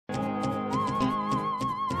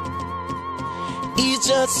it's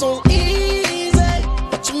just so easy.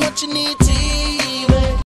 Watching what you need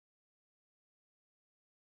TV.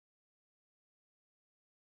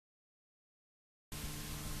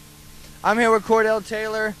 I'm here with Cordele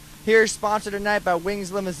Taylor, here sponsored tonight by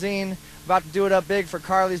Wings Limousine. About to do it up big for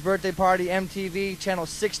Carly's birthday party, MTV, channel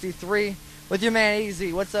 63, with your man Ez.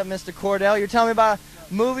 What's up, Mr. Cordele? You're telling me about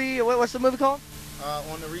a movie, what's the movie called?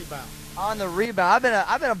 On the Rebound. On the Rebound.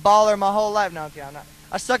 I've been a baller my whole life now. Okay,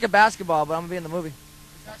 I suck at basketball, but I'm gonna be in the movie.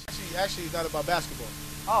 Actually, it's not about basketball.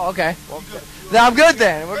 Oh, okay. Well, then I'm good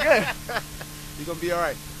then. We're good. You're gonna be all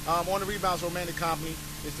right. On the Rebound's romantic comedy.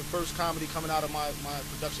 It's the first comedy coming out of my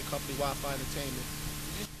production company, Wi-Fi Entertainment.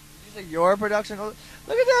 Did you say your production? Look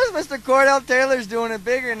at this, Mr. Cordele Taylor's doing it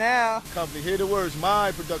bigger now. Company. Hear the words,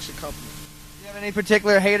 my production company. Do you have any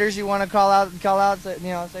particular haters you want to call out? Say,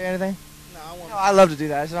 say anything? No, I love to do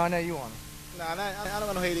that, so I know you want to. Nah, I don't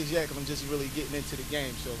got no haters yet, because I'm just really getting into the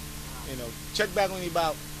game. So, check back on me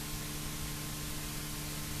about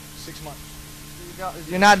 6 months.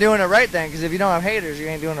 You're not doing it right then, because if you don't have haters, you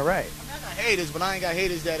ain't doing it right. I got haters, but I ain't got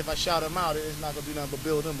haters that if I shout them out, it's not gonna do nothing but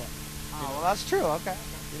build them up. Well, that's true. Okay.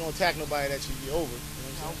 You don't attack nobody that you're over. You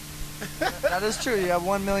know what I'm saying? That is true. You have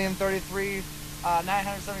 973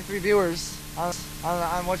 viewers on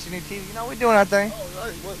What You Need TV. We're doing our thing. Oh,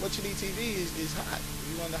 right. What You Need TV is hot.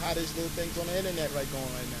 He's one of the hottest little things on the internet going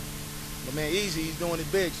right now. But man, Easy, he's doing it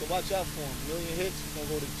big, so watch out for him. Million hits, he's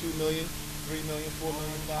gonna go to 2 million, 3 million, 4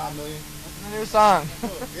 million, 5 million. That's the new song.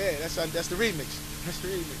 Yeah, that's the remix. That's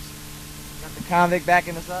the remix. Got the convict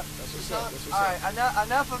backing us up. That's what's up. That's what's All up. right,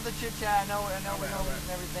 enough of the chit chat. I know we know and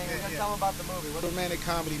everything. We're gonna tell them about the movie. What's romantic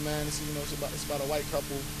comedy, man. It's it's about a white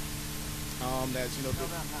couple. That's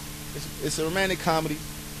it's a romantic comedy.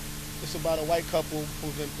 It's about a white couple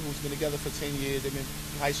who's been together for 10 years. They've been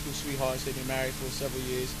high school sweethearts. They've been married for several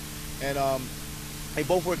years, and they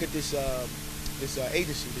both work at this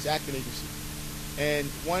agency, this acting agency. And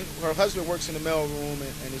her husband works in the mailroom,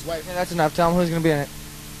 and his wife. Yeah, that's enough. Tell them who's gonna be in it.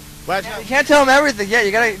 But you can't tell them everything yet.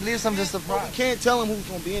 You gotta leave some to surprise. We can't tell them who's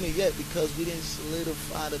gonna be in it yet because we didn't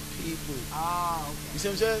solidify the people. Ah, okay. You see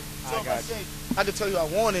what I'm saying? So I can tell you I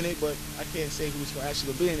want in it, but I can't say who's gonna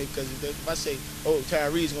actually be in it because if I say, oh,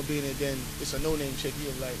 Tyree's gonna be in it, then it's a no-name chick.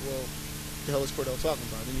 You're like, well, what the hell is Cordele talking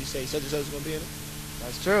about? Then you say such and such is gonna be in it.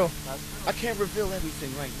 That's true. I can't reveal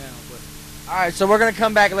everything right now, but. All right, so we're gonna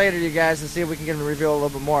come back later, you guys, and see if we can get them to reveal a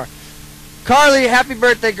little bit more. Carly, happy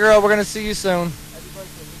birthday, girl. We're gonna see you soon.